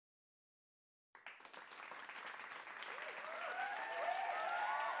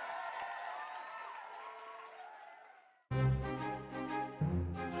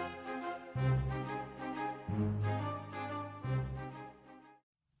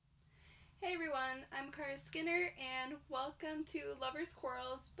everyone, I'm Cara Skinner and welcome to Lovers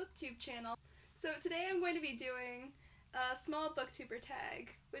Quarrels Booktube channel. So today I'm going to be doing a small Booktuber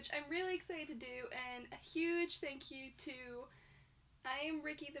tag, which I'm really excited to do, and a huge thank you to I am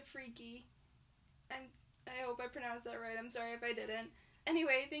Ricky the Freaky. I hope I pronounced that right, I'm sorry if I didn't.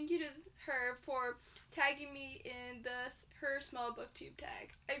 Anyway, thank you to her for tagging me in her small Booktube tag.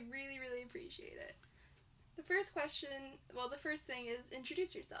 I really appreciate it. The first thing is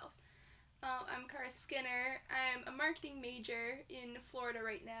introduce yourself. I'm Cara Skinner. I'm a marketing major in Florida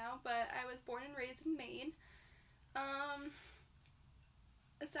right now, but I was born and raised in Maine.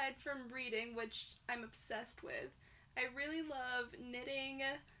 Aside from reading, which I'm obsessed with, I really love knitting,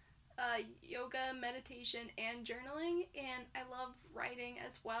 yoga, meditation, and journaling, and I love writing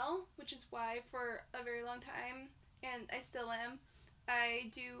as well, which is why for a very long time, and I still am,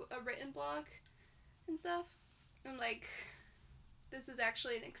 I do a written blog and stuff, and this is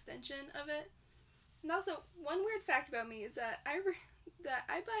actually an extension of it. And also, one weird fact about me is that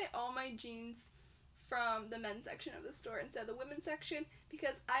I buy all my jeans from the men's section of the store instead of the women's section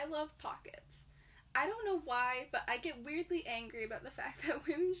because I love pockets. I don't know why, but I get weirdly angry about the fact that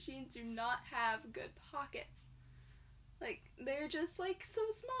women's jeans do not have good pockets. They're just so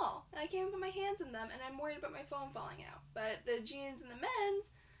small, and I can't even put my hands in them, and I'm worried about my phone falling out. But the jeans in the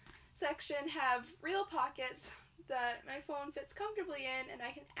men's section have real pockets that my phone fits comfortably in, and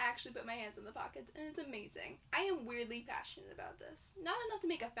I can actually put my hands in the pockets, and it's amazing. I am weirdly passionate about this. Not enough to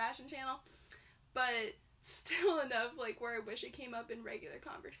make a fashion channel, but still enough where I wish it came up in regular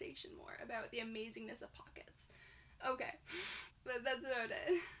conversation more about the amazingness of pockets. Okay, but that's about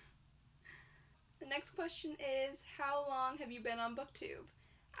it. The next question is, how long have you been on Booktube?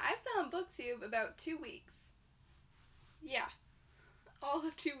 I've been on Booktube about 2 weeks. Yeah, all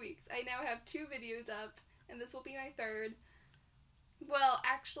of 2 weeks. I now have 2 videos up, and this will be my 3rd. Well,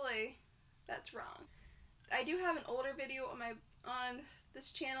 actually, that's wrong. I do have an older video on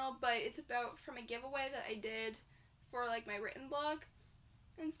this channel, but it's from a giveaway that I did for my written blog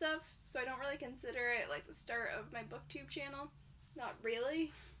and stuff, so I don't really consider it the start of my Booktube channel. Not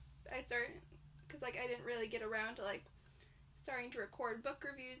really. I started because I didn't really get around to starting to record book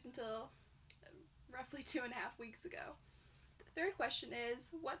reviews until roughly 2.5 weeks ago. The 3rd question is,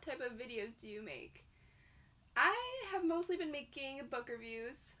 what type of videos do you make? I have mostly been making book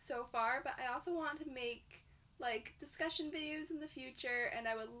reviews so far, but I also want to make discussion videos in the future, and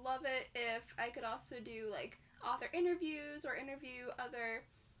I would love it if I could also do author interviews or interview other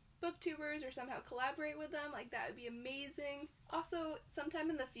booktubers or somehow collaborate with them. That would be amazing. Also, sometime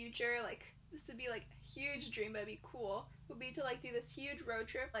in the future, this would be a huge dream, but it'd be cool, would be to do this huge road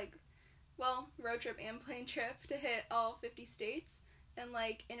trip, road trip and plane trip to hit all 50 states and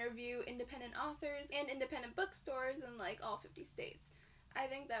interview independent authors and independent bookstores in all 50 states. I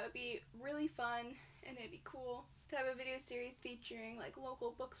think that would be really fun, and it'd be cool to have a video series featuring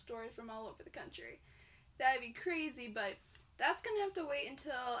local bookstores from all over the country. That'd be crazy, but that's gonna have to wait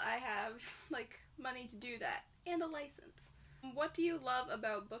until I have money to do that and a license. What do you love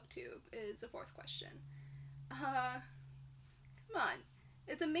about Booktube is the 4th question. Come on.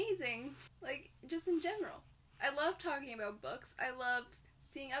 It's amazing, just in general. I love talking about books. I love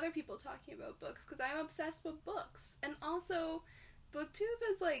seeing other people talking about books because I'm obsessed with books. And also, Booktube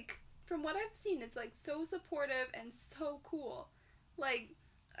is from what I've seen, it's so supportive and so cool.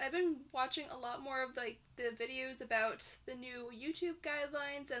 I've been watching a lot more of the videos about the new YouTube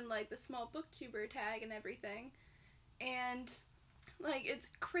guidelines and the small Booktuber tag and everything. And it's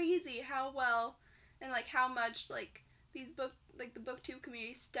crazy how well and how much the Booktube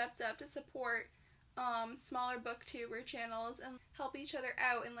community stepped up to support smaller Booktuber channels and help each other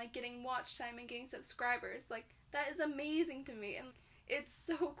out and getting watch time and getting subscribers. That is amazing to me, and it's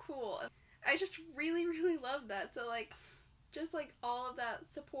so cool. I just really love that. So just all of that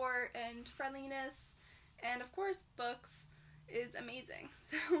support and friendliness, and of course books, is amazing.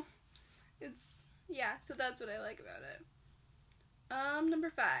 So so that's what I like about it.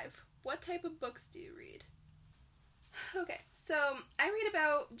 Number 5. What type of books do you read? Okay, so I read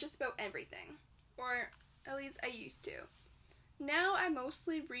about just about everything, or at least I used to. Now I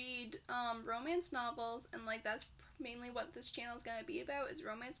mostly read romance novels, and that's mainly what this channel is going to be about, is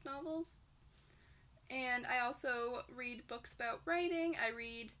romance novels. And I also read books about writing. I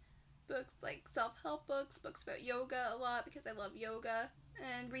read books self-help books about yoga a lot because I love yoga.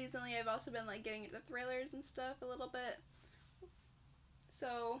 And recently I've also been getting into thrillers and stuff a little bit.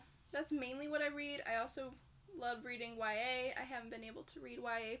 So that's mainly what I read. I also love reading YA. I haven't been able to read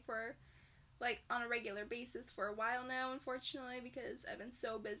YA for on a regular basis for a while now, unfortunately, because I've been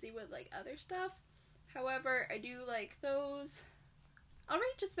so busy with other stuff. However, I do like those. I'll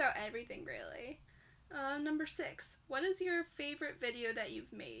rate just about everything, really. Number 6. What is your favorite video that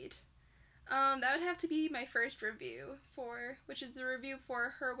you've made? That would have to be my first review, which is the review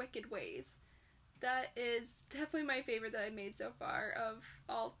for Her Wicked Ways. That is definitely my favorite that I've made so far of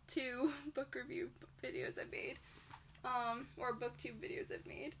all 2 book review videos I've made, or booktube videos I've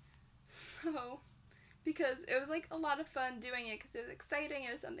made. So, because it was like a lot of fun doing it because it was exciting,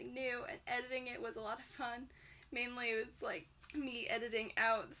 it was something new, and editing it was a lot of fun. Mainly it was like me editing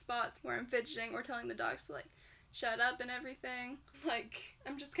out the spots where I'm fidgeting or telling the dogs to like shut up and everything. Like,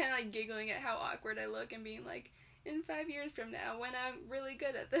 I'm just kind of like giggling at how awkward I look and being like, in 5 years from now, when I'm really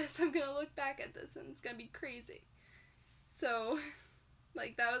good at this, I'm gonna look back at this and it's gonna be crazy. So,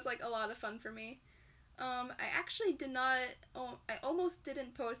 like, that was like a lot of fun for me. I actually I almost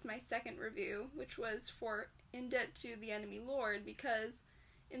didn't post my second review, which was for In Debt to the Enemy Lord, because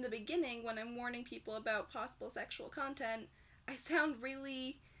in the beginning, when I'm warning people about possible sexual content, I sound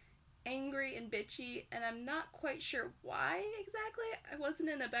really angry and bitchy, and I'm not quite sure why exactly. I wasn't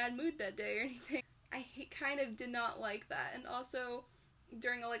in a bad mood that day or anything. I kind of did not like that, and also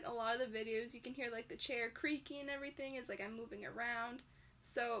during like a lot of the videos, you can hear like the chair creaking and everything. It's like I'm moving around.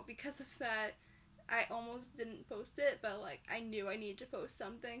 So because of that, I almost didn't post it, but like I knew I needed to post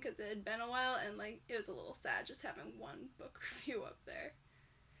something because it had been a while, and like it was a little sad just having one book review up there.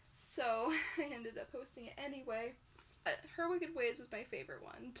 So I ended up posting it anyway. Her Wicked Ways was my favorite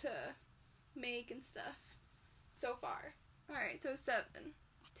one to make and stuff so far. Alright, so 7.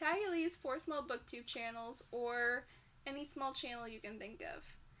 Tag at least 4 small booktube channels or any small channel you can think of.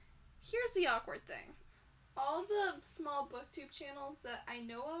 Here's the awkward thing. All the small booktube channels that I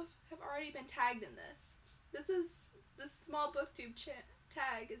know of have already been tagged in this. This small booktube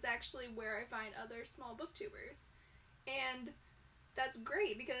tag is actually where I find other small booktubers. And that's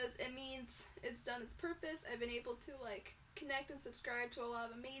great because it means it's done its purpose. I've been able to like connect and subscribe to a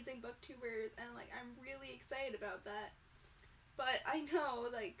lot of amazing booktubers, and like I'm really excited about that. But I know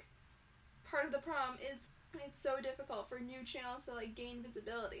like part of the problem is it's so difficult for new channels to like gain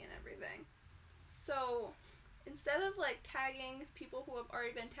visibility and everything. So instead of like tagging people who have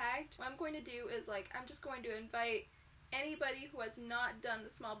already been tagged, what I'm going to do is like I'm just going to invite anybody who has not done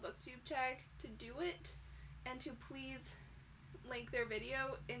the small booktube tag to do it, and to please link their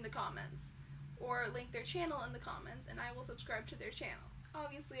video in the comments or link their channel in the comments, and I will subscribe to their channel.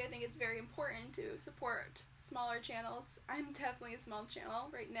 Obviously, I think it's very important to support smaller channels. I'm definitely a small channel.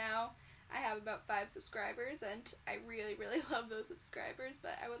 Right now, I have about 5 subscribers, and I really, really love those subscribers,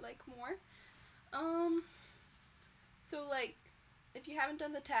 but I would like more. So, like, if you haven't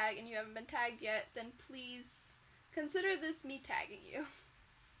done the tag and you haven't been tagged yet, then please consider this me tagging you.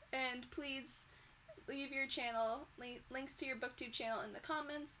 And please leave your channel, links to your booktube channel in the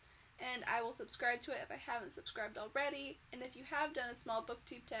comments, and I will subscribe to it if I haven't subscribed already. And if you have done a small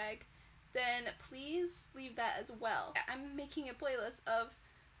booktube tag, then please leave that as well. I'm making a playlist of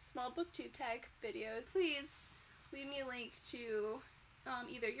small booktube tag videos. Please leave me a link to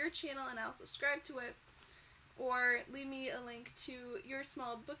either your channel and I'll subscribe to it, or leave me a link to your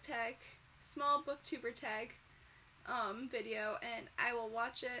small booktuber tag video, and I will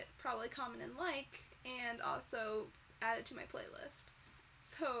watch it, probably comment and like, and also add it to my playlist.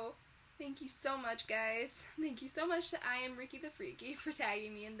 So thank you so much, guys. Thank you so much to I Am Ricky the Freaky for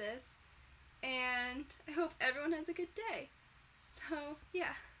tagging me in this, and I hope everyone has a good day. So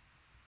yeah.